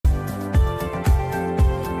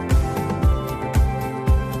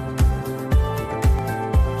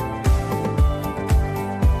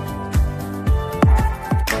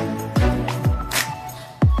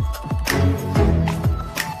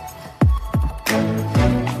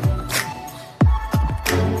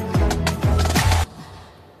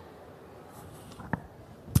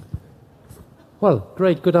Well,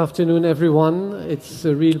 great. Good afternoon, everyone. It's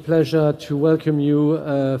a real pleasure to welcome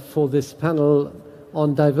you for this panel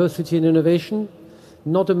on diversity and innovation.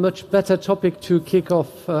 Not a much better topic to kick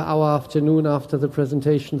off our afternoon after the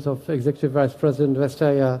presentations of Executive Vice President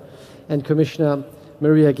Vestager and Commissioner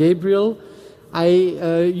Maria Gabriel. I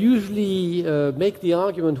usually make the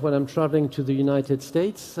argument when I'm traveling to the United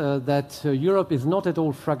States that Europe is not at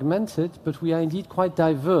all fragmented, but we are indeed quite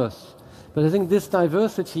diverse. But I think this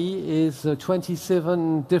diversity is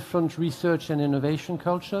 27 different research and innovation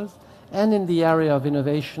cultures, and in the area of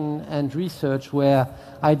innovation and research where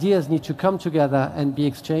ideas need to come together and be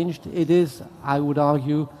exchanged, it is, I would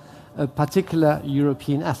argue, a particular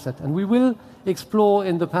European asset. And we will explore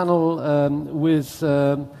in the panel with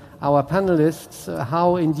our panelists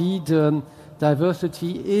how indeed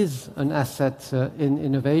diversity is an asset in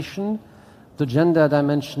innovation. The gender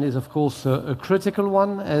dimension is, of course, a critical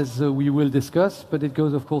one, as we will discuss, but it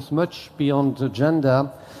goes, of course, much beyond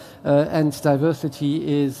gender. And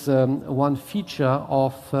diversity is one feature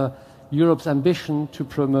of Europe's ambition to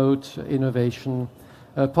promote innovation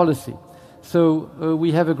policy. So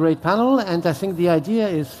we have a great panel, and I think the idea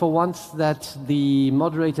is for once that the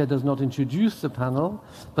moderator does not introduce the panel,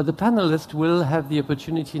 but the panelists will have the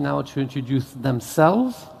opportunity now to introduce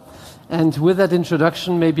themselves. And with that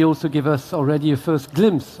introduction, maybe also give us already a first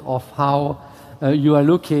glimpse of how you are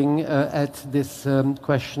looking at this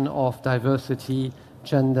question of diversity,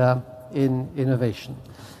 gender in innovation.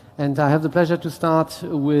 And I have the pleasure to start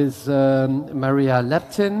with Maria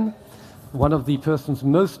Leptin, one of the persons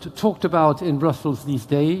most talked about in Brussels these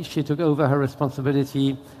days. She took over her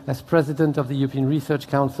responsibility as President of the European Research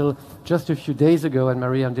Council just a few days ago. And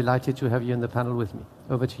Maria, I'm delighted to have you in the panel with me.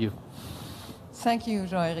 Over to you. Thank you,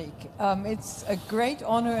 Jean-Eric. It's a great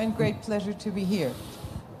honor and great pleasure to be here.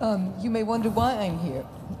 You may wonder why I'm here.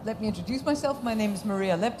 Let me introduce myself. My name is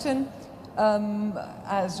Maria Leptin.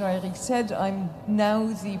 As Jean-Eric said, I'm now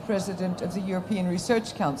the President of the European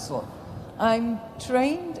Research Council. I'm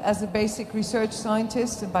trained as a basic research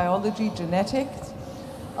scientist in biology, genetics,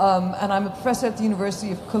 and I'm a professor at the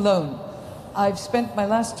University of Cologne. I've spent my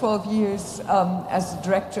last 12 years as the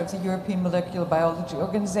director of the European Molecular Biology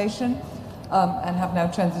Organization, and have now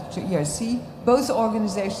transited to ERC, both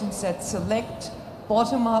organizations that select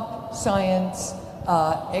bottom-up science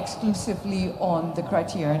exclusively on the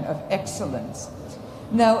criterion of excellence.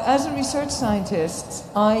 Now, as a research scientist,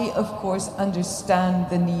 I, of course, understand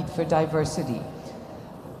the need for diversity.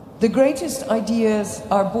 The greatest ideas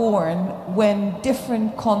are born when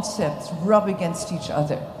different concepts rub against each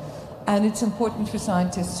other, and it's important for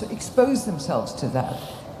scientists to expose themselves to that.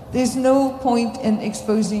 There's no point in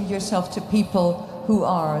exposing yourself to people who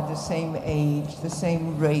are the same age, the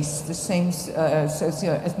same race, the same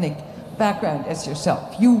socio-ethnic background as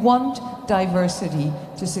yourself. You want diversity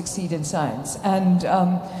to succeed in science. And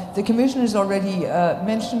the Commission has already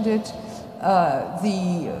mentioned it.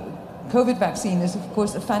 The COVID vaccine is, of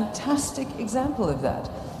course, a fantastic example of that.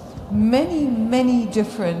 Many, many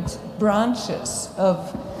different branches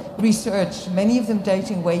of research, many of them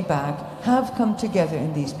dating way back, have come together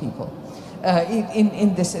in these people,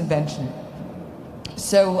 in this invention.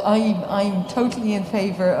 So I'm totally in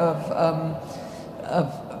favor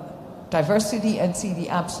of diversity and see the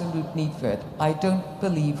absolute need for it. I don't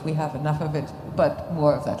believe we have enough of it, but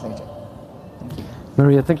more of that later. Thank you.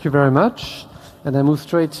 Maria, thank you very much. And I move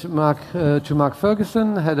straight to Mark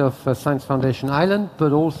Ferguson, head of Science Foundation Ireland,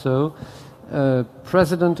 but also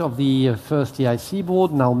President of the first EIC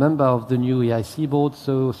board, now member of the new EIC board,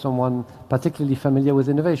 so someone particularly familiar with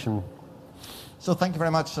innovation. So thank you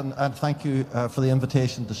very much, and thank you for the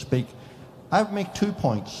invitation to speak. I would make 2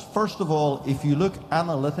 points. First of all, if you look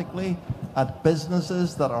analytically at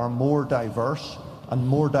businesses that are more diverse and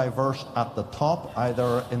more diverse at the top,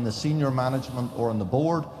 either in the senior management or on the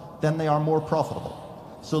board, then they are more profitable.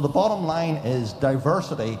 So the bottom line is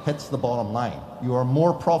diversity hits the bottom line. You are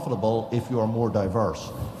more profitable if you are more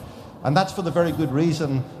diverse. And that's for the very good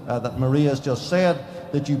reason that Maria has just said,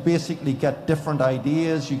 that you basically get different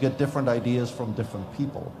ideas, you get different ideas from different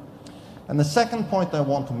people. And the second point I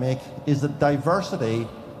want to make is that diversity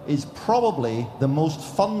is probably the most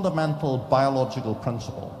fundamental biological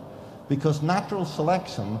principle, because natural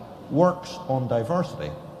selection works on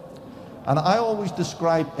diversity. And I always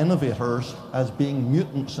describe innovators as being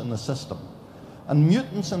mutants in the system. And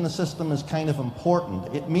mutants in the system is kind of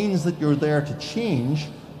important. It means that you're there to change,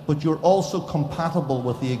 but you're also compatible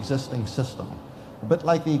with the existing system. A bit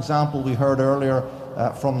like the example we heard earlier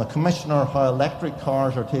from the Commissioner, how electric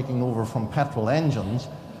cars are taking over from petrol engines.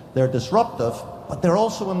 They're disruptive, but they're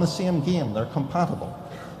also in the same game. They're compatible.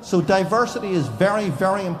 So diversity is very,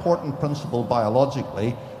 very important principle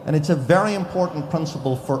biologically, And it's a very important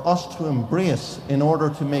principle for us to embrace in order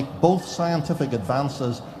to make both scientific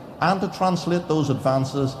advances and to translate those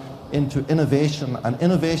advances into innovation, and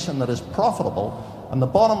innovation that is profitable. And the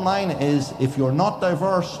bottom line is, if you're not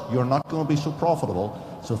diverse, you're not going to be so profitable.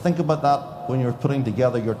 So think about that when you're putting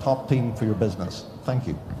together your top team for your business. Thank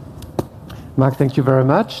you. Mark, thank you very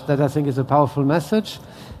much. That, I think, is a powerful message.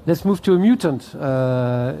 Let's move to a mutant.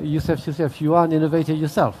 Yousef, you are an innovator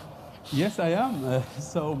yourself. Yes, I am.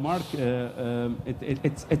 So, Mark,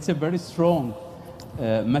 it's a very strong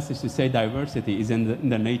message to say diversity is in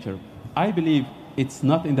the nature. I believe it's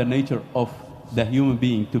not in the nature of the human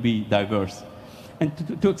being to be diverse.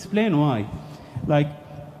 And to explain why, like,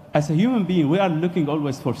 as a human being, we are looking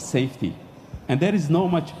always for safety. And there is no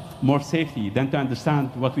much more safety than to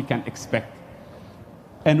understand what we can expect.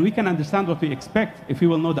 And we can understand what we expect if we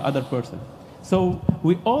will know the other person. So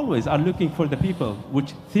we always are looking for the people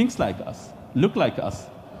which thinks like us, look like us,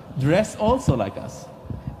 dress also like us.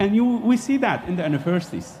 And we see that in the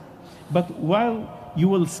universities. But while you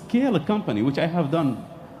will scale a company, which I have done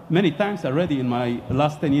many times already in my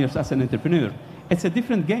last 10 years as an entrepreneur, it's a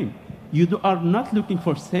different game. You are not looking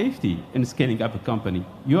for safety in scaling up a company.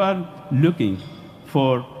 You are looking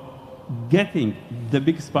for getting the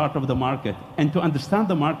biggest part of the market. And to understand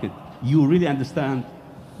the market, you really understand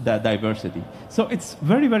the diversity. So it's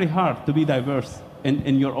very, very hard to be diverse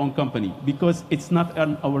in your own company because it's not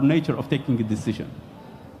our nature of taking a decision.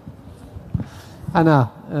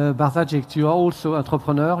 Anna, Barjasic, you are also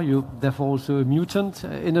entrepreneur, you therefore also a mutant,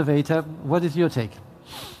 innovator. What is your take?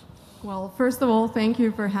 Well, first of all, thank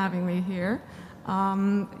you for having me here.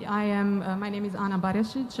 My name is Anna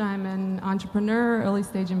Barjasic. I'm an entrepreneur, early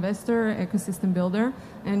stage investor, ecosystem builder,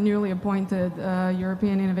 and newly appointed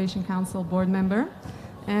European Innovation Council board member.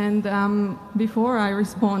 And before I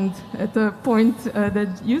respond at the point that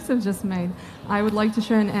Yousef just made, I would like to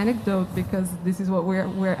share an anecdote because this is what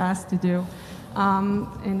we're asked to do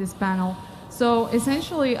in this panel. So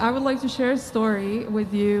essentially, I would like to share a story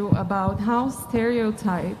with you about how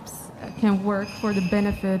stereotypes can work for the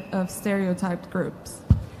benefit of stereotyped groups.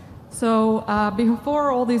 So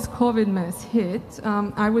before all this COVID mess hit,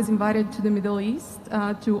 I was invited to the Middle East,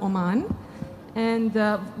 to Oman, and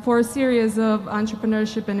for a series of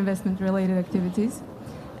entrepreneurship and investment-related activities.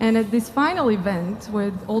 And at this final event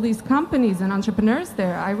with all these companies and entrepreneurs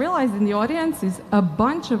there, I realized in the audience is a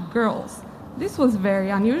bunch of girls. This was very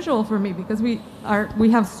unusual for me because we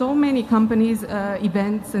have so many companies,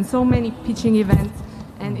 events, and so many pitching events,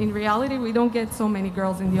 and in reality, we don't get so many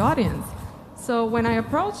girls in the audience. So when I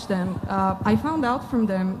approached them, I found out from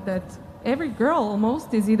them that every girl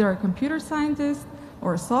almost is either a computer scientist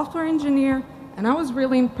or a software engineer, and I was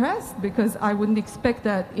really impressed because I wouldn't expect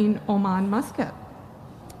that in Oman, Muscat.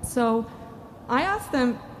 So I asked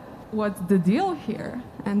them, what's the deal here?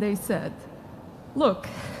 And they said, look,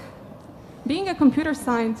 being a computer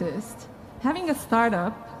scientist, having a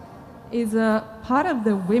startup is a part of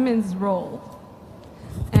the women's role.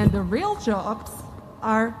 And the real jobs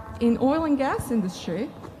are in oil and gas industry,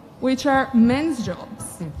 which are men's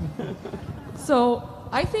jobs. So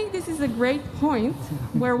I think this is a great point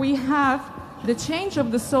where we have the change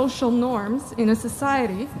of the social norms in a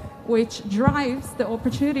society which drives the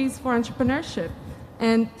opportunities for entrepreneurship.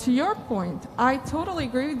 And to your point, I totally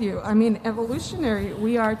agree with you. I mean, evolutionary,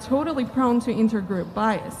 we are totally prone to intergroup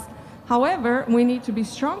bias. However, we need to be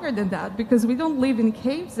stronger than that because we don't live in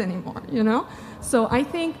caves anymore, you know? So I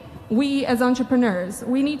think we as entrepreneurs,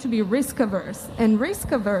 we need to be risk averse. And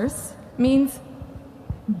risk averse means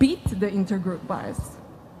beat the intergroup bias.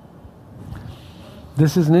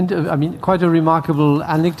 This is quite a remarkable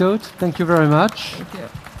anecdote. Thank you very much. Thank you.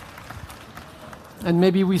 And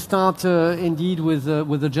maybe we start indeed with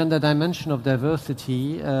the gender dimension of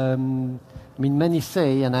diversity. Many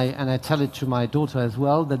say, and I tell it to my daughter as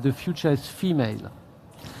well, that the future is female.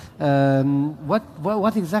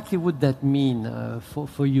 What exactly would that mean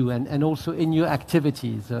for you and also in your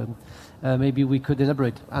activities? Maybe we could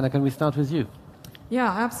elaborate. Anna, can we start with you? Yeah,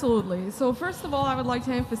 absolutely. So first of all, I would like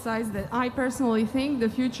to emphasize that I personally think the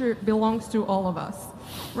future belongs to all of us.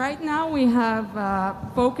 Right now we have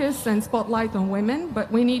focus and spotlight on women, but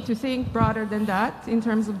we need to think broader than that in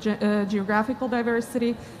terms of geographical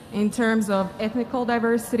diversity, in terms of ethnical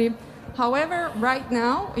diversity. However, right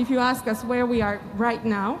now, if you ask us where we are right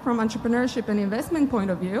now from entrepreneurship and investment point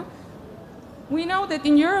of view, we know that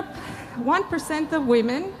in Europe, 1% of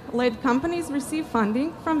women-led companies receive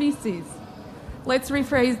funding from VCs. Let's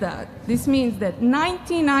rephrase that. This means that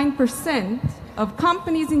 99% of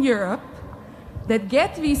companies in Europe that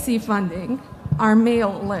get VC funding are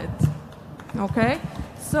male-led, okay?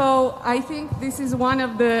 So I think this is one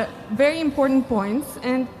of the very important points,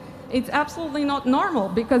 and it's absolutely not normal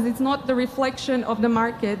because it's not the reflection of the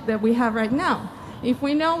market that we have right now. If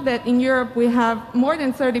we know that in Europe we have more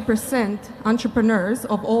than 30% entrepreneurs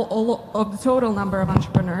of all of the total number of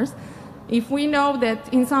entrepreneurs, if we know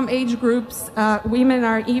that in some age groups women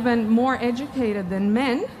are even more educated than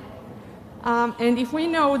men, and if we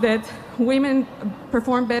know that women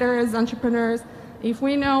perform better as entrepreneurs, if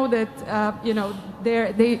we know that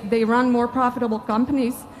they run more profitable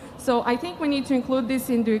companies, so I think we need to include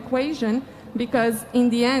this in the equation because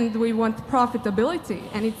in the end we want profitability,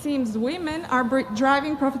 and it seems women are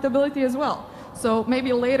driving profitability as well. So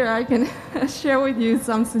maybe later I can share with you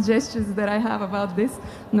some suggestions that I have about this,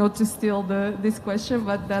 not to steal this question,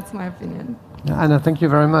 but that's my opinion. Anna, thank you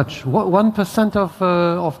very much. 1%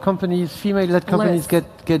 of companies, female-led companies, get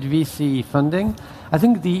VC funding. I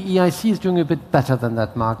think the EIC is doing a bit better than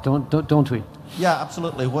that, Mark, don't we? Yeah,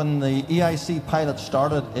 absolutely. When the EIC pilot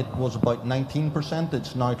started, it was about 19%.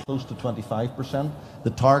 It's now close to 25%.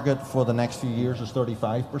 The target for the next few years is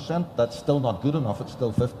 35%. That's still not good enough. It's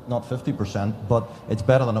still not 50%, but it's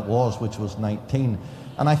better than it was, which was 19.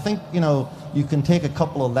 And I think, you can take a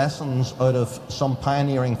couple of lessons out of some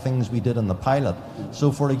pioneering things we did in the pilot.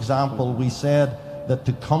 So, for example, we said that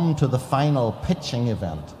to come to the final pitching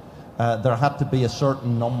event, there had to be a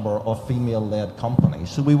certain number of female-led companies.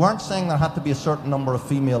 So we weren't saying there had to be a certain number of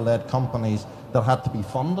female-led companies that had to be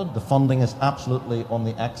funded. The funding is absolutely on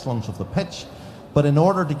the excellence of the pitch. But in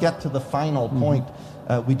order to get to the final point,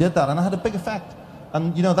 we did that, and it had a big effect.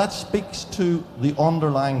 And that speaks to the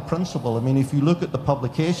underlying principle. I mean, if you look at the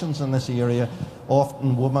publications in this area,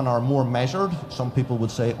 often women are more measured. Some people would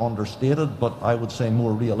say understated, but I would say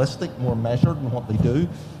more realistic, more measured in what they do.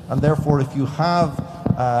 And therefore, if you have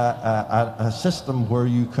a system where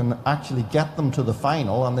you can actually get them to the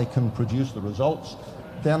final and they can produce the results,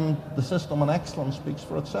 then the system in excellence speaks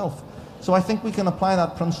for itself. So I think we can apply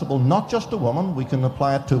that principle not just to women. We can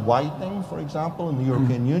apply it to widening, for example, in the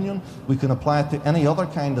European Union. We can apply it to any other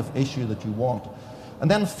kind of issue that you want.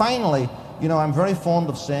 And then finally, I'm very fond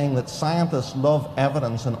of saying that scientists love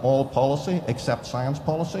evidence in all policy except science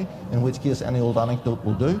policy, in which case any old anecdote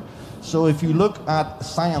will do. So if you look at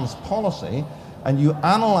science policy and you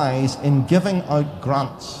analyze in giving out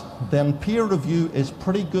grants, then peer review is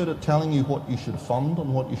pretty good at telling you what you should fund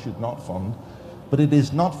and what you should not fund. But it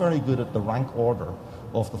is not very good at the rank order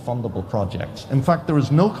of the fundable projects. In fact, there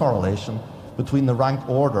is no correlation between the rank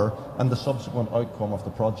order and the subsequent outcome of the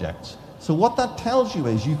projects. So what that tells you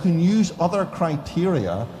is you can use other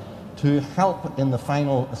criteria to help in the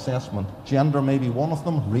final assessment. Gender may be one of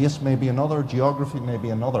them, race may be another, geography may be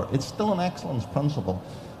another. It's still an excellence principle.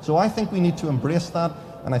 So I think we need to embrace that,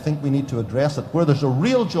 and I think we need to address it. Where there's a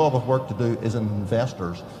real job of work to do is in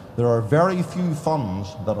investors. There are very few funds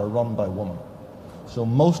that are run by women. So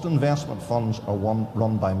most investment funds are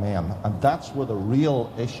run by men, and that's where the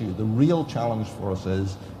real issue, the real challenge for us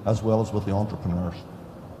is, as well as with the entrepreneurs.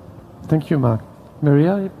 Thank you, Mark.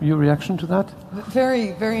 Maria, your reaction to that?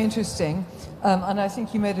 Very, very interesting. And I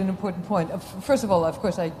think you made an important point. First of all, of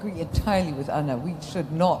course, I agree entirely with Anna. We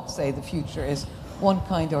should not say the future is one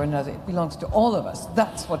kind or another. It belongs to all of us.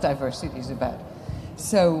 That's what diversity is about.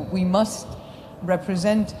 So we must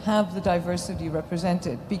have the diversity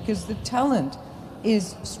represented, because the talent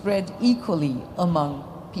is spread equally among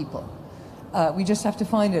people. We just have to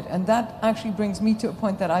find it. And that actually brings me to a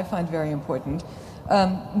point that I find very important.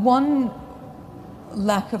 One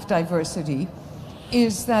lack of diversity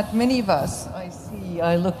is that many of us,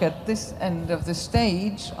 I look at this end of the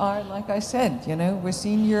stage, are, like I said, we're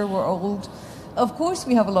senior, we're old. Of course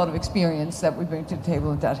we have a lot of experience that we bring to the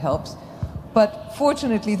table, and that helps. But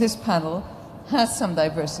fortunately this panel has some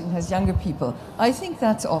diversity, has younger people. I think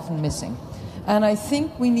that's often missing. And I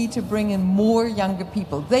think we need to bring in more younger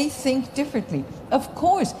people. They think differently. Of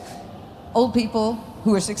course, old people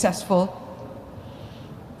who are successful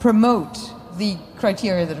promote the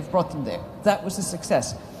criteria that have brought them there. That was a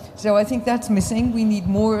success. So I think that's missing. We need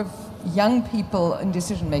more of young people in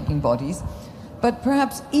decision-making bodies. But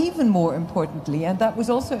perhaps even more importantly, and that was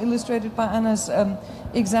also illustrated by Anna's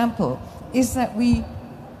example, is that we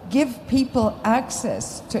give people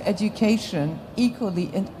access to education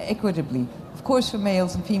equally and equitably. Of course, for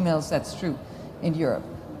males and females, that's true in Europe.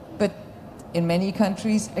 But in many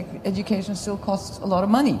countries, education still costs a lot of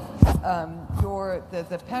money.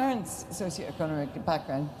 The parents' socioeconomic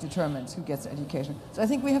background determines who gets education. So I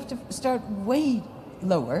think we have to start way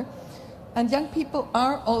lower. And young people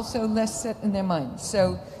are also less set in their minds.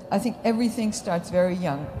 So I think everything starts very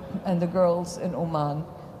young. And the girls in Oman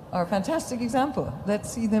are a fantastic example.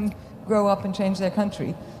 Let's see them grow up and change their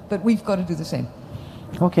country. But we've got to do the same.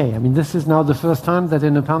 Okay, I mean, this is now the first time that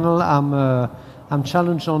in a panel I'm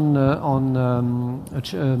challenged on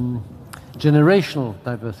generational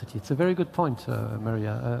diversity. It's a very good point,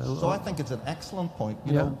 Maria. So I think it's an excellent point.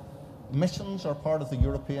 You know, missions are part of the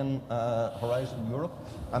European Horizon Europe,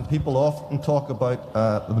 and people often talk about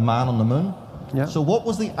the man on the moon. Yeah. So what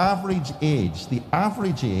was the average age? The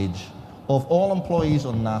average age of all employees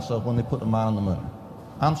on NASA when they put a man on the moon?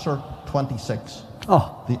 Answer, 26.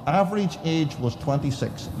 Oh. The average age was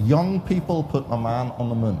 26. Young people put a man on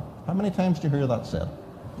the moon. How many times do you hear that said?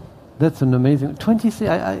 That's an amazing 26.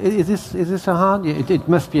 Is this a hard? Yeah, it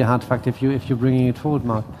must be a hard fact if you're bringing it forward,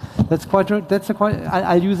 Mark. That's quite. That's a quite.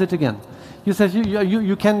 I'll use it again. Yousef,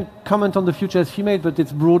 you can comment on the future as female, but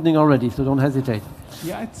it's broadening already, so don't hesitate.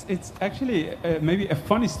 Yeah, it's actually maybe a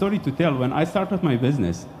funny story to tell. When I started my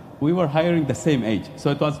business, we were hiring the same age, so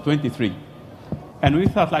it was 23, and we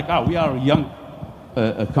thought like, we are a young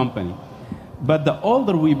company. But the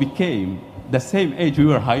older we became, the same age we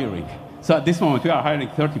were hiring. So at this moment, we are hiring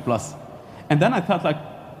 30 plus. And then I thought, like,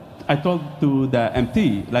 I told to the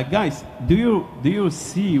MT, like, guys, do you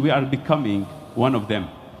see we are becoming one of them?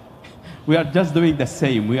 We are just doing the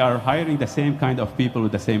same. We are hiring the same kind of people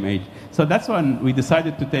with the same age. So that's when we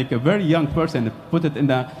decided to take a very young person and put it in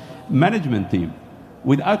the management team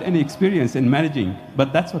without any experience in managing,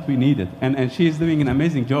 but that's what we needed. And she is doing an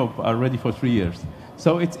amazing job already for 3 years.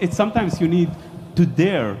 So it's sometimes you need to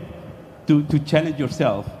dare to challenge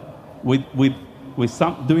yourself with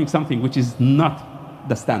doing something which is not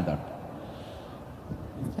the standard.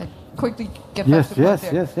 I quickly get back to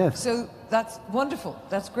Yes. So that's wonderful.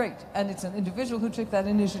 That's great. And it's an individual who took that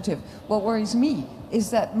initiative. What worries me is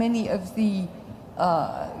that many of the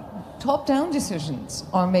top-down decisions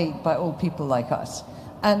are made by old people like us.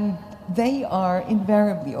 And they are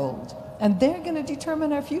invariably old. And they're going to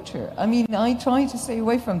determine our future. I mean, I try to stay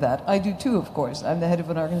away from that. I do too, of course. I'm the head of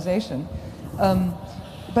an organization.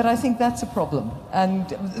 But I think that's a problem. And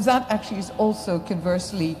that actually is also,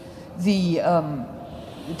 conversely, the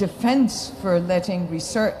defense for letting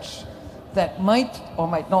research that might or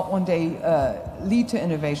might not one day lead to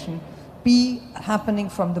innovation be happening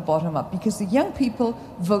from the bottom up. Because the young people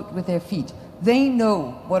vote with their feet. They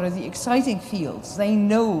know what are the exciting fields. They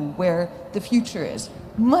know where the future is,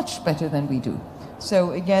 much better than we do.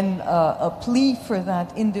 So again, a plea for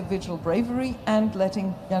that individual bravery and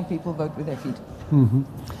letting young people vote with their feet. Mm-hmm.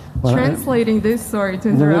 Well, translating this, sorry to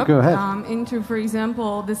interrupt, go ahead. Into, for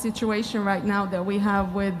example, the situation right now that we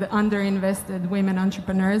have with underinvested women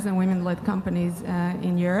entrepreneurs and women-led companies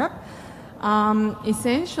in Europe.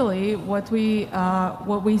 Essentially, what we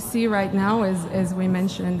see right now is, as we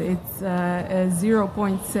mentioned, it's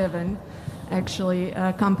 0.7 actually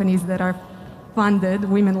companies that are funded,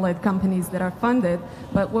 women-led companies that are funded.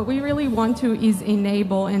 But what we really want to is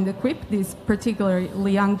enable and equip these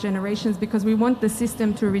particularly young generations, because we want the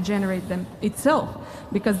system to regenerate them itself.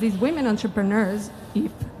 Because these women entrepreneurs,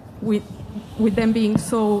 if with them being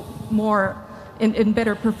so more and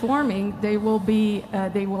better performing, they will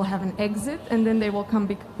have an exit, and then they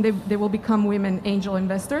will become women angel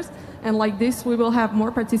investors, and like this we will have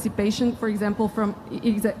more participation, for example, from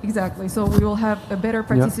exactly. So we will have a better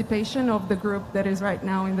participation of the group that is right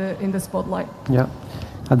now in the spotlight. Yeah,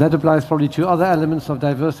 and that applies probably to other elements of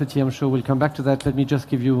diversity. I'm sure we'll come back to that. Let me just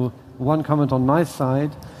give you one comment on my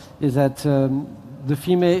side: is that the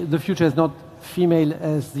future is not female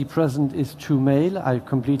as the present is too male. I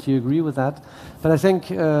completely agree with that. But I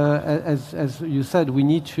think, as you said, we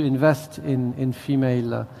need to invest in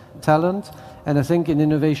female talent. And I think in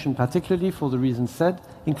innovation particularly, for the reasons said,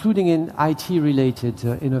 including in IT-related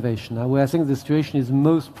innovation, where I think the situation is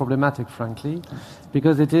most problematic, frankly,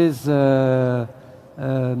 because it is not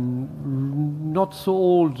so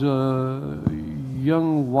old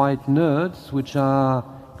young white nerds which are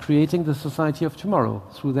creating the society of tomorrow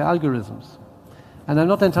through their algorithms. And I'm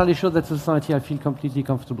not entirely sure that's a society I feel completely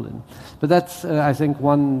comfortable in. But that's, I think,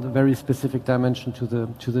 one very specific dimension to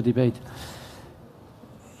the debate.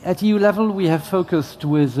 At EU level, we have focused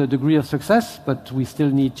with a degree of success, but we still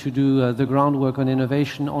need to do the groundwork on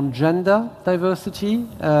innovation on gender diversity.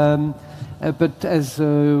 But as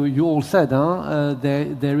you all said,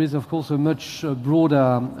 there is, of course, a much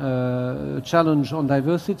broader challenge on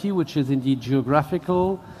diversity, which is indeed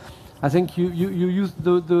geographical. I think you used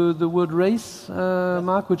the word race,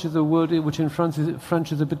 Mark, which is a word which in French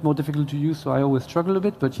is a bit more difficult to use, so I always struggle a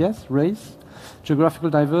bit, but yes, race, geographical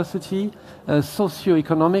diversity,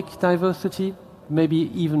 socio-economic diversity, maybe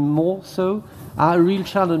even more so, are a real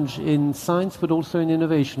challenge in science, but also in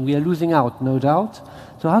innovation. We are losing out, no doubt.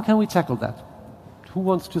 So how can we tackle that? Who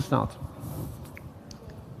wants to start?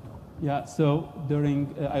 Yeah, so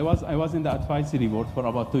during, I was in the advisory board for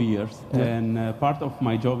about 2 years, and part of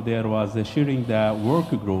my job there was sharing the work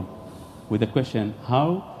group with the question,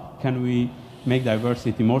 how can we make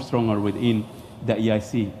diversity more stronger within the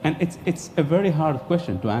EIC? And it's a very hard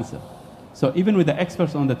question to answer. So even with the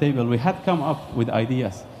experts on the table, we had come up with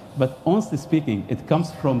ideas, but honestly speaking, it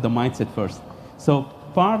comes from the mindset first. So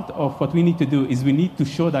part of what we need to do is we need to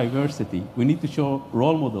show diversity. We need to show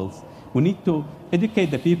role models. We need to educate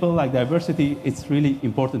the people like diversity, it's really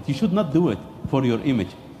important. You should not do it for your image,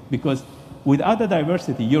 because without the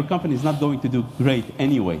diversity, your company is not going to do great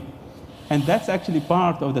anyway. And that's actually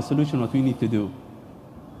part of the solution, what we need to do.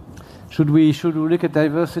 Should we look at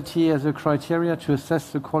diversity as a criteria to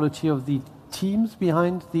assess the quality of the teams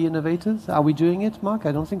behind the innovators? Are we doing it, Mark?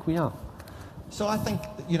 I don't think we are. So I think,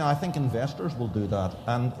 I think investors will do that.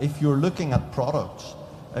 And if you're looking at products,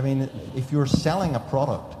 I mean, if you're selling a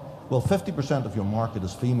product, well, 50% of your market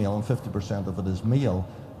is female and 50% of it is male.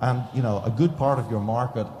 And, a good part of your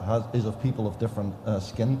market is of people of different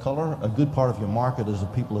skin color. A good part of your market is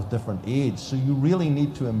of people of different age. So you really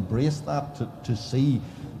need to embrace that to see,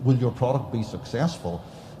 will your product be successful?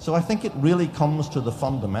 So I think it really comes to the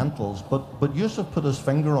fundamentals. But Yousef put his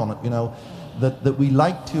finger on it, that we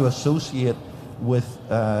like to associate with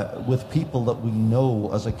people that we know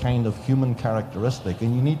as a kind of human characteristic,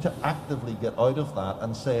 and you need to actively get out of that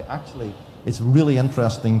and say, actually, it's really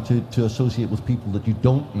interesting to associate with people that you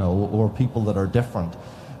don't know or people that are different.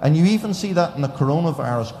 And you even see that in the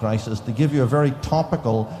coronavirus crisis. To give you a very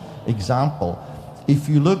topical example, if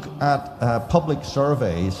you look at public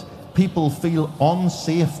surveys, people feel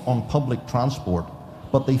unsafe on public transport,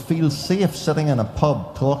 but they feel safe sitting in a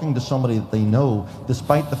pub talking to somebody that they know,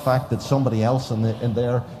 despite the fact that somebody else in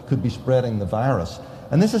there could be spreading the virus.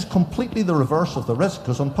 And this is completely the reverse of the risk,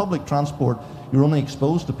 because on public transport, you're only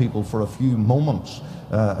exposed to people for a few moments,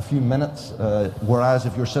 a few minutes, whereas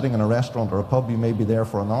if you're sitting in a restaurant or a pub, you may be there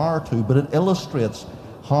for an hour or two. But it illustrates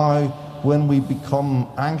how when we become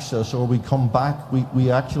anxious or we come back,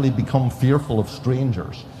 we actually become fearful of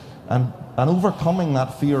strangers. And overcoming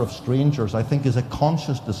that fear of strangers, I think, is a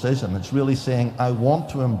conscious decision. It's really saying, I want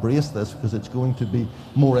to embrace this because it's going to be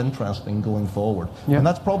more interesting going forward. Yeah. And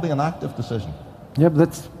that's probably an active decision. Yeah, but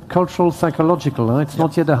that's cultural psychological. Huh? It's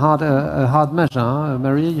not yet a hard measure. Huh?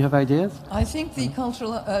 Maria, you have ideas? I think the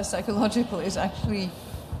cultural psychological is actually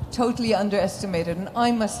totally underestimated. And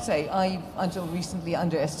I must say, I, until recently,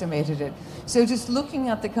 underestimated it. So just looking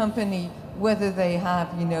at the company, whether they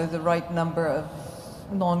have, the right number of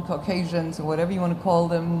non-Caucasians or whatever you want to call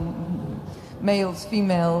them, males,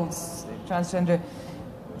 females, transgender,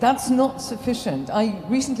 that's not sufficient. I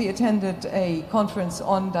recently attended a conference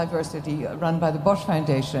on diversity run by the Bosch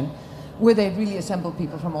Foundation, where they really assembled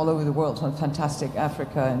people from all over the world, from fantastic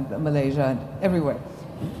Africa and Malaysia and everywhere.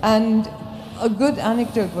 And a good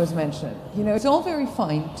anecdote was mentioned. It's all very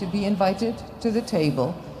fine to be invited to the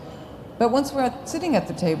table, but once we're sitting at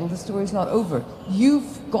the table, the story's not over.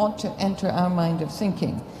 You've got to enter our mind of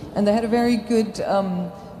thinking. And they had a very good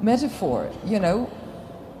metaphor.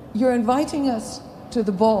 You're inviting us to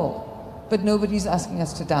the ball, but nobody's asking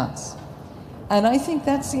us to dance. And I think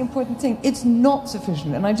that's the important thing. It's not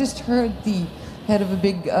sufficient. And I just heard the head of a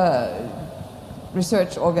big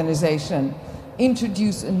research organization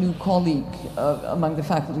introduce a new colleague among the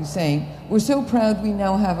faculty saying, we're so proud we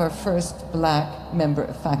now have our first black member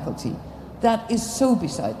of faculty. That is so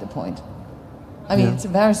beside the point. I mean, it's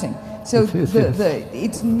embarrassing. So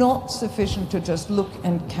it's not sufficient to just look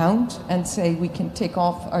and count and say we can tick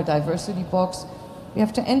off our diversity box. We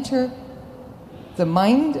have to enter the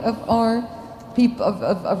mind of our people,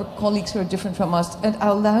 of our colleagues who are different from us, and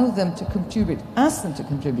allow them to contribute, ask them to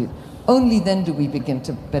contribute. Only then do we begin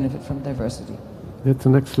to benefit from diversity. That's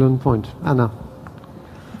an excellent point. Anna.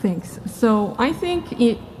 Thanks. So I think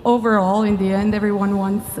overall, in the end, everyone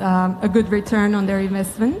wants a good return on their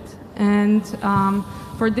investment. And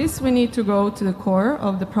for this, we need to go to the core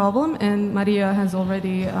of the problem. And Maria has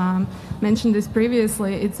already mentioned this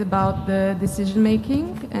previously. It's about the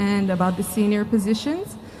decision-making and about the senior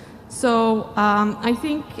positions. So I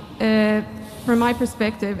think from my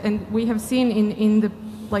perspective, and we have seen in the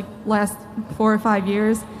last 4 or 5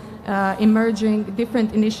 years, emerging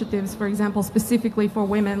different initiatives, for example, specifically for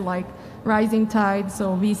women, like Rising Tide,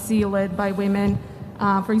 so VC led by women,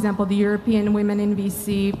 for example, the European Women in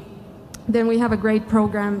VC. Then we have a great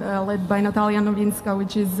program led by Natalia Nowinska,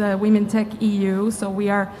 which is Women Tech EU. So we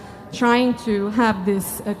are trying to have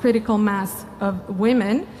this critical mass of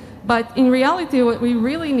women. But in reality, what we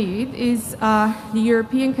really need is the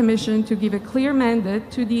European Commission to give a clear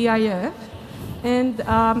mandate to the EIF and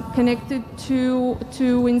connected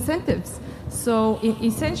to incentives. So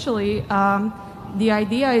essentially, the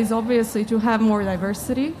idea is obviously to have more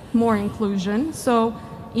diversity, more inclusion. So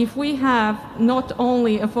if we have not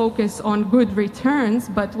only a focus on good returns,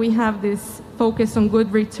 but we have this focus on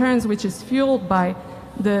good returns, which is fueled by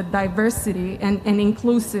the diversity and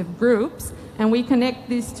inclusive groups, and we connect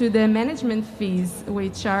this to the management fees,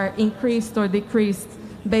 which are increased or decreased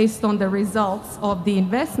based on the results of the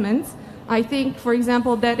investments, I think, for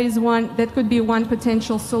example, that could be one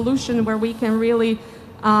potential solution where we can really,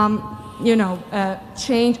 level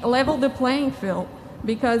the playing field.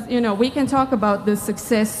 Because, we can talk about the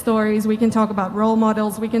success stories, we can talk about role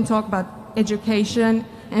models, we can talk about education,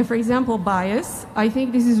 and for example, bias. I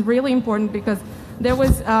think this is really important because there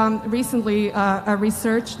was recently a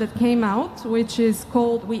research that came out, which is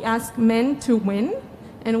called "We Ask Men to Win,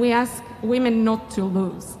 and we ask women not to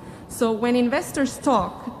lose." So when investors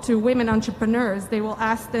talk to women entrepreneurs, they will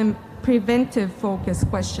ask them preventive focused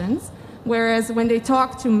questions. Whereas when they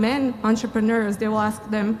talk to men entrepreneurs, they will ask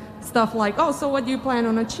them stuff like, "Oh, so what do you plan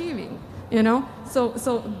on achieving?" So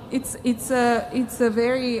it's a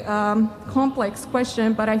very complex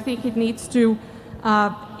question, but I think it needs to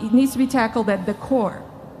be tackled at the core.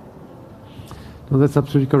 No, that's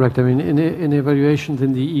absolutely correct. I mean, in evaluations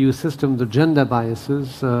in the EU system, the gender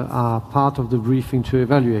biases are part of the briefing to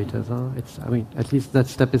evaluators. At least that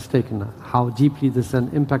step is taken. How deeply this then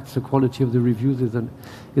impacts the quality of the reviews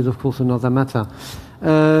is of course another matter.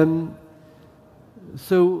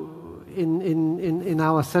 So in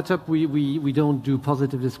our setup, we don't do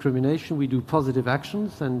positive discrimination. We do positive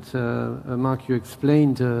actions. And Mark, you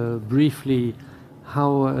explained briefly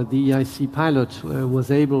how the EIC pilot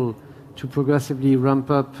was able to progressively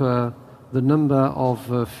ramp up the number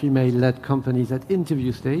of female-led companies at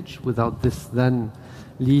interview stage without this then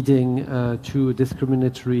leading to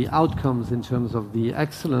discriminatory outcomes in terms of the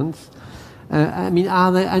excellence.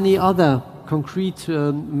 Are there any other concrete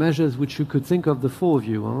measures which you could think of, the four of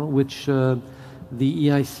you, which the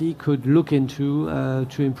EIC could look into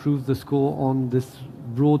to improve the score on this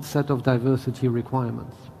broad set of diversity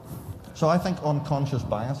requirements? So I think unconscious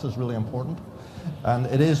bias is really important. And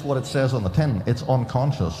it is what it says on the tin. It's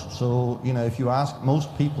unconscious. So, if you ask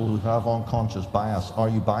most people who have unconscious bias, are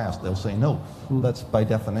you biased? They'll say no. That's by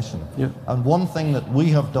definition. Yeah. And one thing that we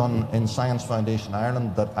have done in Science Foundation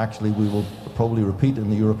Ireland that actually we will probably repeat in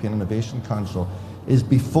the European Innovation Council is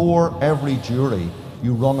before every jury,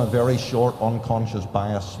 you run a very short unconscious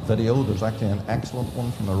bias video. There's actually an excellent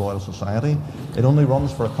one from the Royal Society. It only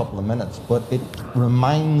runs for a couple of minutes, but it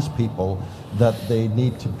reminds people that they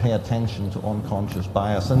need to pay attention to unconscious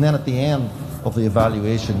bias. And then at the end of the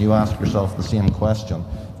evaluation, you ask yourself the same question.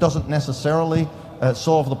 Doesn't necessarily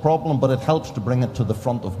solve the problem, but it helps to bring it to the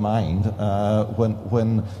front of mind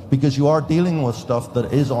because you are dealing with stuff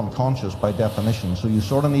that is unconscious by definition. So you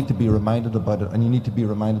sort of need to be reminded about it, and you need to be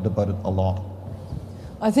reminded about it a lot.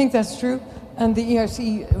 I think that's true. And the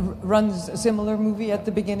ERC runs a similar movie at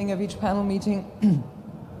the beginning of each panel meeting.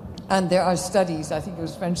 And there are studies, I think it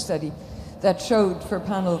was a French study, that showed for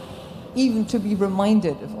panel even to be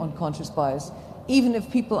reminded of unconscious bias, even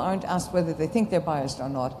if people aren't asked whether they think they're biased or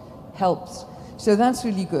not, helps. So that's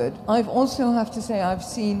really good. I've also have to say I've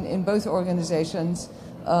seen in both organizations,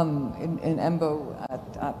 in EMBO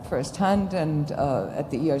at first hand and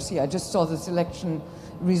at the ERC, I just saw the selection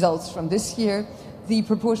results from this year. The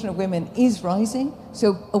proportion of women is rising,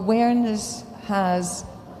 so awareness has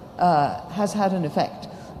had an effect.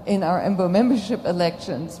 In our EMBO membership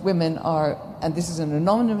elections, women are, and this is an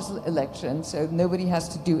anonymous election, so nobody has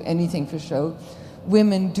to do anything for show,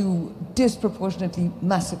 women do disproportionately,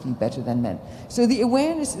 massively better than men. So the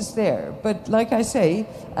awareness is there, but like I say,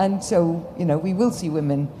 and so, we will see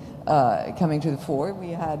women coming to the fore.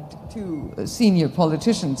 We had two senior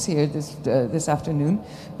politicians here this afternoon,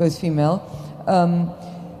 both female.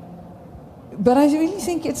 But I really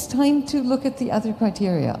think it's time to look at the other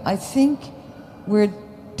criteria. I think we're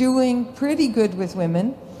doing pretty good with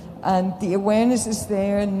women, and the awareness is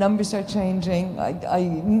there, numbers are changing. I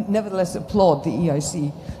nevertheless applaud the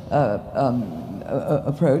EIC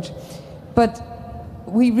approach. But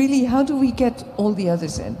how do we get all the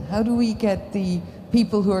others in? How do we get the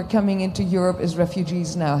people who are coming into Europe as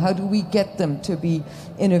refugees now? How do we get them to be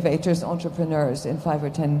innovators, entrepreneurs in 5 or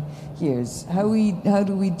 10 years? How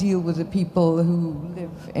do we deal with the people who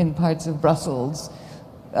live in parts of Brussels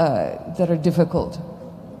that are difficult?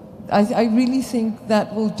 I really think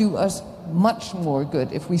that will do us much more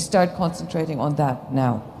good if we start concentrating on that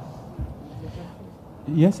now.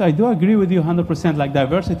 Yes, I do agree with you 100%. Like,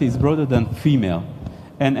 diversity is broader than female.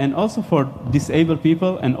 And also for disabled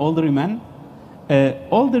people and elderly men,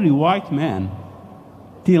 elderly white men,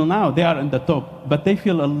 till now, they are in the top, but they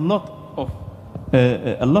feel a lot of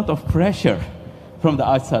a lot of pressure from the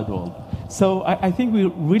outside world. So I think we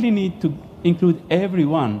really need to include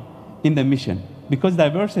everyone in the mission, because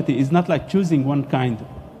diversity is not like choosing one kind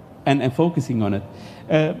and focusing on it.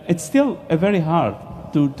 It's still very hard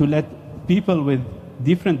to let people with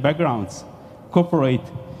different backgrounds cooperate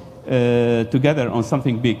together on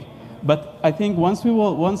something big. But I think once we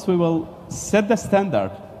will set the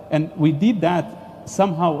standard, and we did that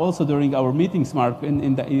somehow also during our meetings, Mark,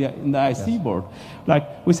 in the IC Yes. board.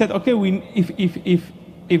 Like we said, okay,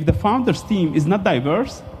 if the founders team is not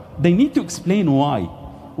diverse, they need to explain why.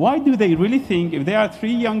 Why do they really think if they are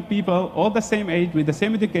 3 young people, all the same age, with the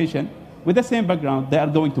same education, with the same background, they are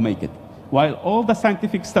going to make it? While all the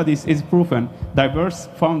scientific studies is proven, diverse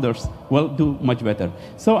founders will do much better.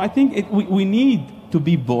 So I think we need to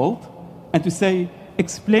be bold and to say,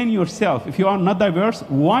 explain yourself. If you are not diverse,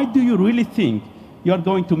 why do you really think you are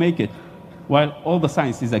going to make it while all the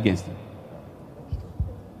science is against you?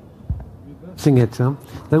 It, huh?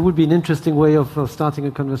 That would be an interesting way of starting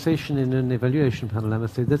a conversation in an evaluation panel, I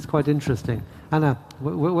must say. That's quite interesting. Anna,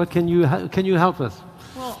 what can you help us?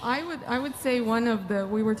 Well, I would say one of the,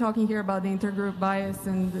 we were talking here about the intergroup bias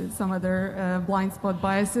and some other blind spot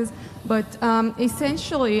biases, but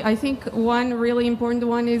essentially I think one really important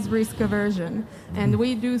one is risk aversion. And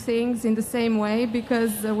we do things in the same way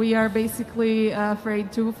because we are basically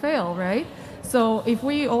afraid to fail, right? So if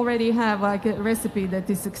we already have like a recipe that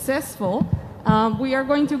is successful, we are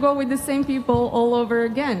going to go with the same people all over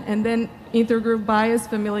again. And then intergroup bias,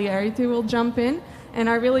 familiarity will jump in. And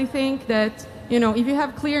I really think that, you know, if you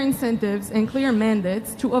have clear incentives and clear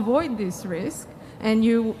mandates to avoid this risk, and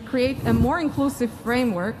you create a more inclusive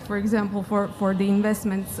framework, for example, for the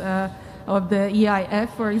investments of the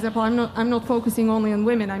EIF, for example, I'm not focusing only on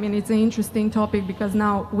women. I mean, it's an interesting topic because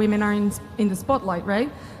now women are in the spotlight, right?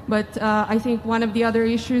 But I think one of the other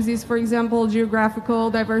issues is, for example, geographical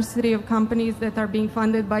diversity of companies that are being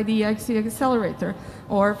funded by the EXE Accelerator.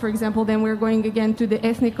 Or, for example, then we're going again to the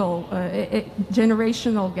ethnical,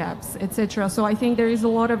 generational gaps, etc. So I think there is a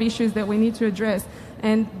lot of issues that we need to address.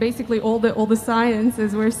 And basically all the science,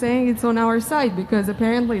 as we're saying, it's on our side because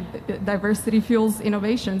apparently diversity fuels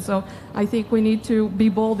innovation. So I think we need to be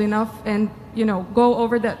bold enough and, you know, go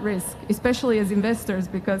over that risk, especially as investors,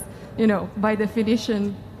 because, you know, by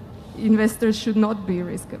definition, investors should not be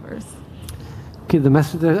risk averse. Okay, the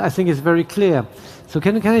message I think is very clear. So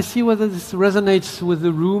can I see whether this resonates with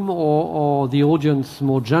the room or the audience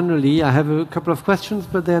more generally? I have a couple of questions,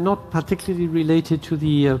 but they're not particularly related to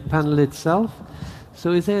the panel itself.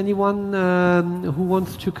 So is there anyone who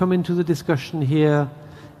wants to come into the discussion here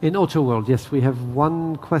in Auto World? Yes, we have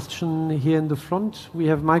one question here in the front. We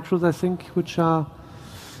have micros, I think, which are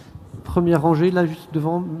première rangée, là, juste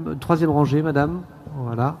devant, troisième rangée, madame.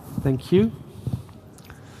 Voilà, thank you.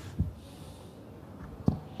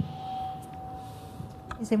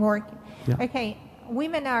 Is it working? Yeah. Okay.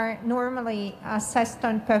 Women are normally assessed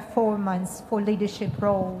on performance for leadership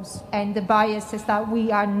roles, and the bias is that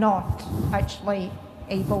we are not actually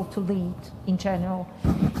able to lead in general.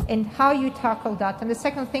 And how you tackle that. And the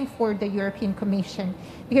second thing for the European Commission,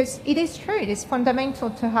 because it is true, it is fundamental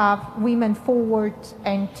to have women forward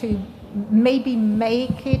and to maybe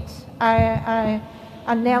make it an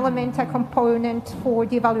element, a component for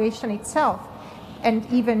the evaluation itself, and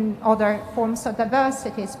even other forms of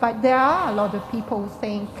diversities. But there are a lot of people who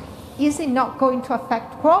think, is it not going to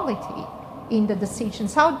affect quality in the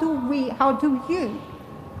decisions? How do you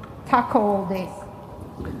tackle all this?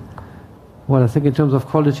 Well, I think in terms of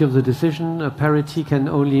quality of the decision, parity can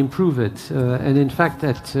only improve it. And in fact,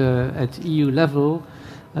 at EU level,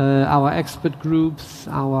 our expert groups,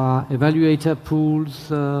 our evaluator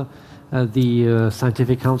pools, the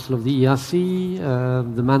Scientific Council of the ERC,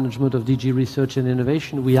 the management of DG Research and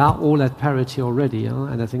Innovation, we are all at parity already,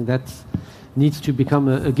 and I think that needs to become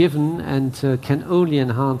a given and can only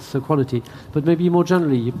enhance the quality. But maybe more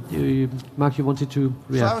generally, Mark, you wanted to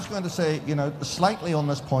react. So I was going to say, you know, slightly on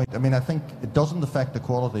this point, I mean, I think it doesn't affect the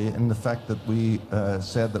quality in the fact that we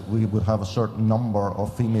said that we would have a certain number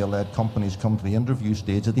of female-led companies come to the interview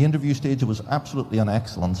stage. At the interview stage, it was absolutely an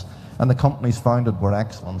excellence, and the companies founded were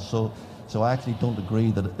excellent. So I actually don't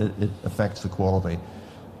agree that it affects the quality.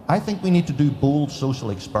 I think we need to do bold social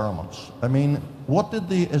experiments. I mean, what did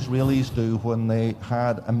the Israelis do when they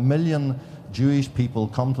had 1 million Jewish people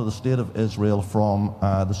come to the state of Israel from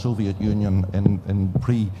the Soviet Union in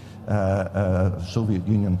pre-Soviet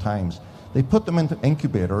Union times? They put them into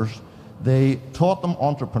incubators, they taught them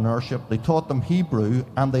entrepreneurship, they taught them Hebrew,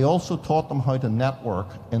 and they also taught them how to network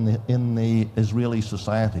in the Israeli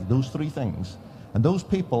society. Those 3 things. And those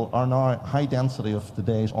people are now high density of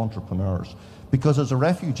today's entrepreneurs. Because as a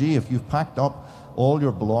refugee, if you've packed up all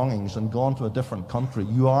your belongings and gone to a different country,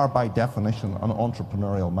 you are by definition an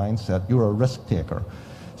entrepreneurial mindset. You're a risk taker.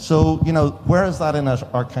 So, you know, where is that in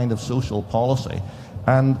our kind of social policy?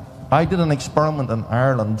 And I did an experiment in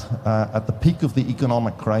Ireland at the peak of the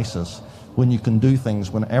economic crisis, when you can do things,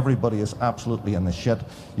 when everybody is absolutely in the shit,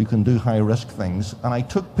 you can do high-risk things. And I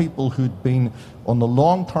took people who'd been on the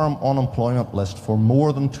long-term unemployment list for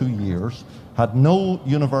more than 2 years, had no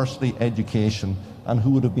university education, and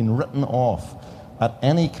who would have been written off at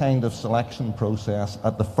any kind of selection process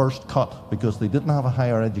at the first cut because they didn't have a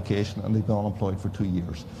higher education and they'd been unemployed for 2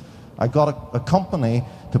 years. I got a company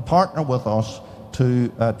to partner with us to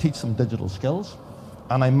teach them digital skills.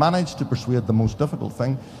 And I managed to persuade the most difficult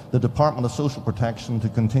thing, the Department of Social Protection, to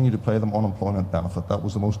continue to pay them unemployment benefit. That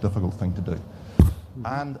was the most difficult thing to do.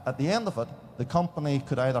 And at the end of it, the company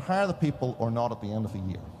could either hire the people or not at the end of the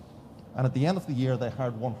year. And at the end of the year, they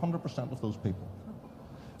hired 100% of those people.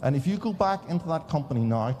 And if you go back into that company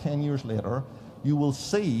now, 10 years later, you will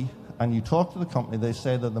see, and you talk to the company, they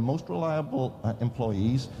say they're the most reliable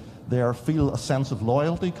employees. They feel a sense of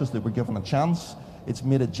loyalty because they were given a chance. It's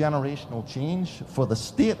made a generational change for the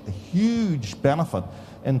state, a huge benefit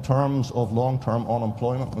in terms of long-term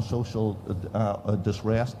unemployment and social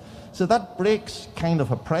distress. So that breaks kind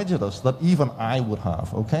of a prejudice that even I would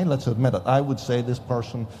have, okay? Let's admit it. I would say this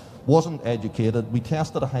person wasn't educated. We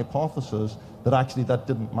tested a hypothesis that actually that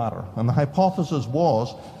didn't matter. And the hypothesis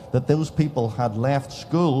was that those people had left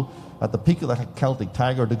school at the peak of the Celtic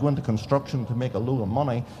Tiger to go into construction to make a load of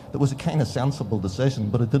money. That was a kind of sensible decision,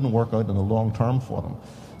 but it didn't work out in the long term for them.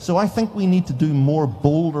 So I think we need to do more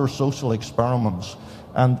bolder social experiments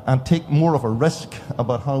and take more of a risk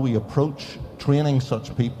about how we approach training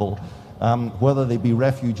such people, whether they be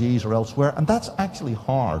refugees or elsewhere. And that's actually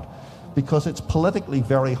hard, because it's politically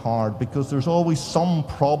very hard, because there's always some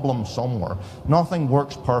problem somewhere. Nothing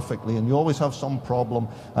works perfectly, and you always have some problem,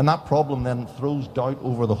 and that problem then throws doubt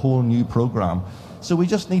over the whole new program. So we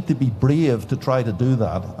just need to be brave to try to do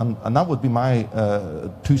that, and that would be my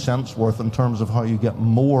 2 cents worth in terms of how you get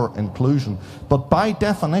more inclusion. But by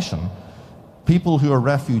definition, people who are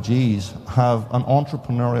refugees have an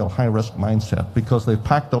entrepreneurial high-risk mindset because they've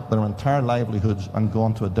packed up their entire livelihoods and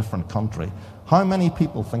gone to a different country. How many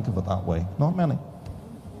people think of it that way? Not many.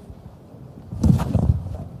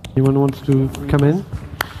 Anyone wants to come in?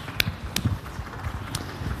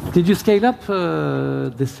 Did you scale up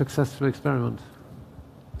this successful experiment?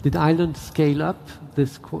 Did Ireland scale up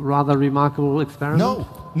this rather remarkable experiment?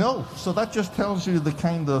 No. So that just tells you the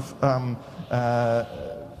kind of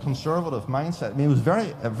conservative mindset. I mean, it was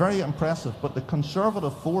very impressive, but the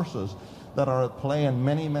conservative forces that are at play in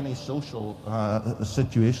many, many social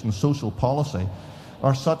situations, social policy,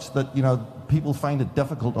 are such that, you know, people find it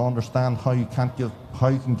difficult to understand how you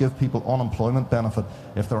can give people unemployment benefit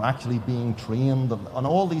if they're actually being trained, and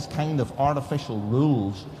all these kind of artificial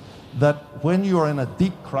rules that when you're in a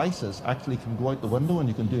deep crisis actually can go out the window and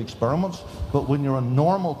you can do experiments, but when you're in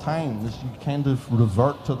normal times you kind of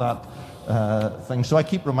revert to that thing. So I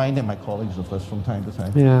keep reminding my colleagues of this from time to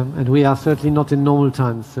time. Yeah, and we are certainly not in normal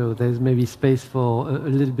times, so there's maybe space for a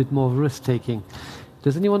little bit more risk-taking.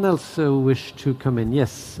 Does anyone else wish to come in?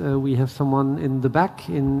 Yes, we have someone in the back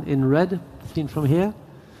in red, seen from here.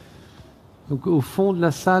 Donc au fond de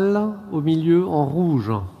la salle, au milieu en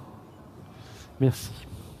rouge. Merci.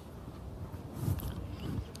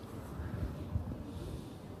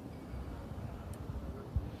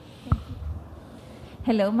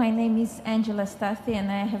 Hello, my name is Angela Stathi,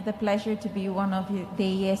 and I have the pleasure to be one of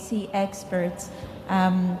the ESC experts.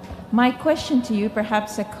 My question to you,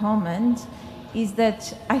 perhaps a comment, is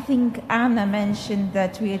that I think Anna mentioned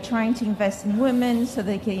that we are trying to invest in women so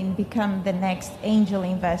they can become the next angel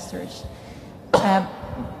investors.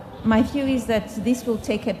 My view is that this will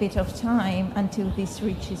take a bit of time until this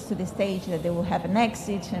reaches to the stage that they will have an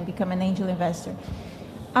exit and become an angel investor.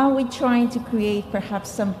 Are we trying to create perhaps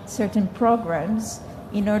some certain programs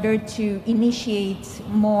in order to initiate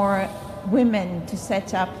more women to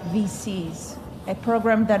set up VCs, a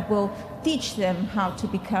program that will teach them how to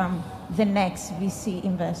become the next VC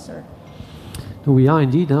investor? We are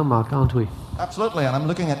indeed, Mark, aren't we? Absolutely, and I'm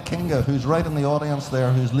looking at Kinga, who's right in the audience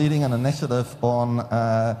there, who's leading an initiative on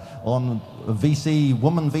VC,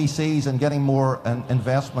 women VCs, and getting more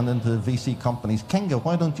investment into VC companies. Kinga,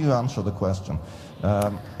 why don't you answer the question?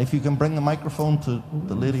 If you can bring the microphone to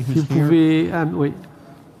the lady who's here. Oui.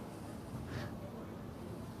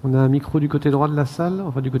 On a un micro du côté droit de la salle,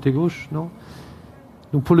 enfin du côté gauche, non?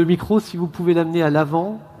 Donc pour le micro, si vous pouvez l'amener à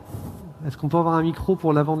l'avant, est-ce qu'on peut avoir un micro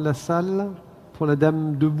pour l'avant de la salle? Pour la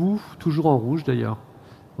dame debout, toujours en rouge d'ailleurs.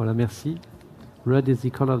 Voilà, merci. Red is the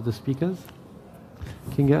color of the speakers.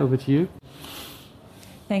 Kinga, over to you.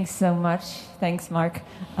 Thanks so much. Thanks, Mark.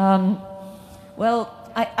 Well,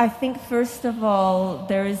 I think, first of all,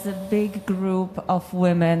 there is a big group of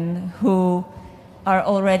women who are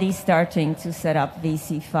already starting to set up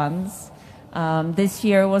VC funds. This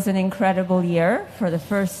year was an incredible year. For the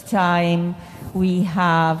first time, we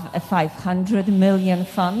have a 500 million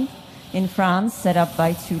fund in France set up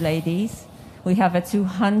by 2 ladies. We have a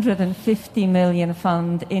 250 million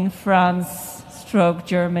fund in France /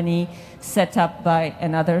 Germany set up by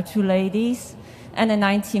another 2 ladies, and a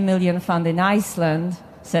 90 million fund in Iceland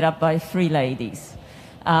set up by 3 ladies.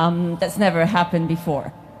 That's never happened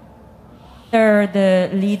before. Under the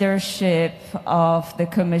leadership of the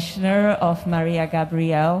Commissioner, of Maria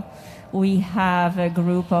Gabriel, we have a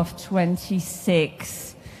group of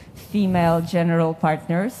 26 female general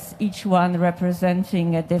partners, each one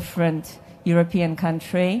representing a different European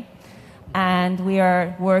country. And we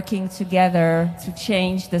are working together to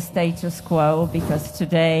change the status quo, because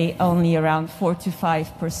today only around 4 to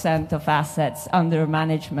 5% of assets under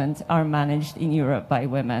management are managed in Europe by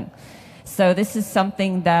women. So this is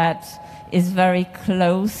something that is very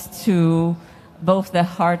close to both the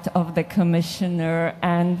heart of the Commissioner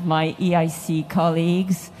and my EIC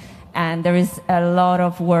colleagues. And there is a lot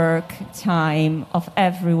of work, time of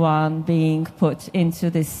everyone being put into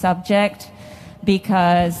this subject,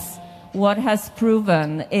 because what has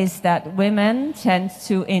proven is that women tend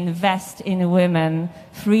to invest in women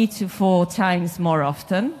 3 to 4 times more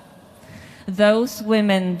often. Those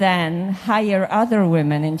women then hire other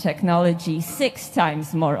women in technology 6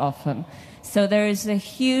 times more often. So there is a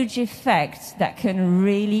huge effect that can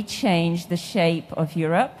really change the shape of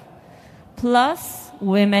Europe. Plus,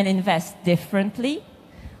 women invest differently.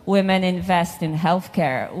 Women invest in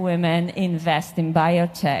healthcare. Women invest in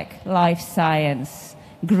biotech, life science,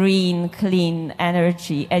 green, clean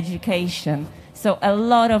energy, education. So a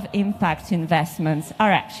lot of impact investments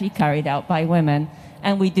are actually carried out by women,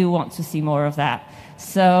 and we do want to see more of that.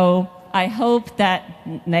 So I hope that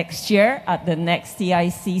next year at the next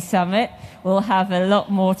EIC summit, we'll have a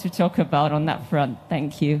lot more to talk about on that front.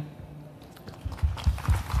 Thank you.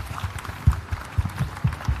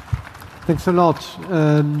 Thanks a lot.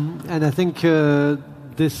 And I think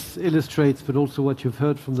this illustrates, but also what you've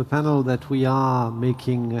heard from the panel, that we are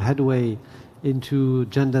making headway into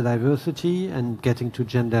gender diversity and getting to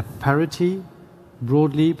gender parity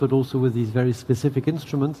broadly, but also with these very specific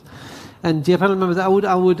instruments. And dear panel members, I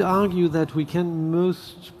would argue that we can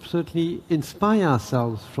most certainly inspire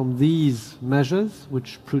ourselves from these measures,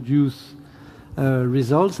 which produce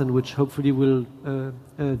results and which hopefully will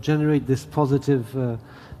generate this positive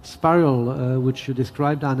spiral which you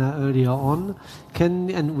described, Anna, earlier on.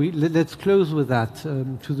 Let's close with that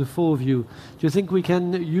to the 4 of you. Do you think we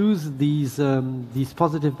can use these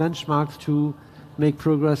positive benchmarks to make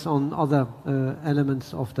progress on other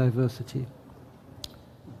elements of diversity?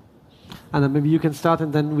 Anna, maybe you can start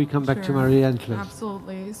and then we come back to Maria and close.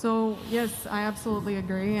 Absolutely. So yes, I absolutely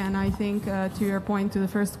agree. And I think to your point, to the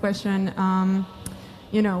first question,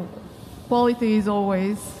 quality is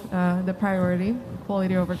always the priority,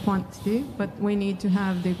 quality over quantity, but we need to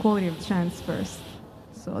have the quality of chance first.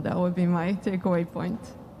 So that would be my takeaway point.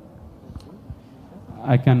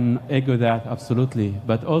 I can echo that, absolutely.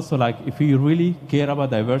 But also, if we really care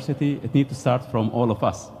about diversity, it needs to start from all of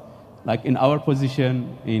us. Like in our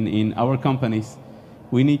position, in our companies,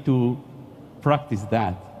 we need to practice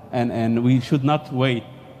that. And we should not wait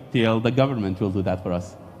till the government will do that for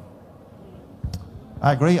us.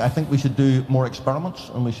 I agree. I think we should do more experiments,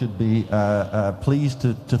 and we should be pleased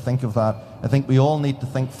to think of that. I think we all need to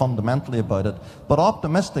think fundamentally about it. But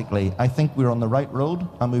optimistically, I think we're on the right road,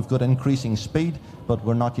 and we've got increasing speed, but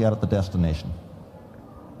we're not yet at the destination.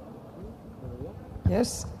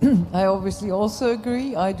 Yes, I obviously also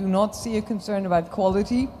agree. I do not see a concern about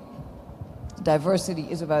quality. Diversity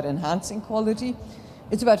is about enhancing quality.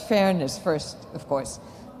 It's about fairness first, of course.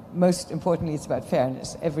 Most importantly, it's about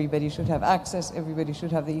fairness. Everybody should have access. Everybody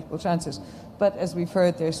should have the equal chances. But as we've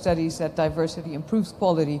heard, there are studies that diversity improves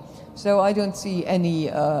quality. So I don't see any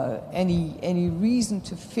reason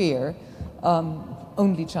to fear,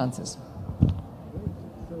 only chances.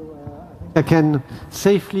 I can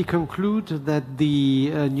safely conclude that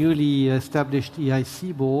the newly established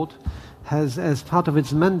EIC board has, as part of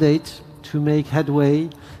its mandate, to make headway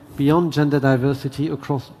beyond gender diversity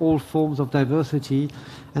across all forms of diversity,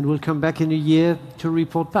 and will come back in a year to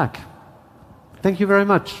report back. Thank you very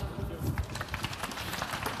much.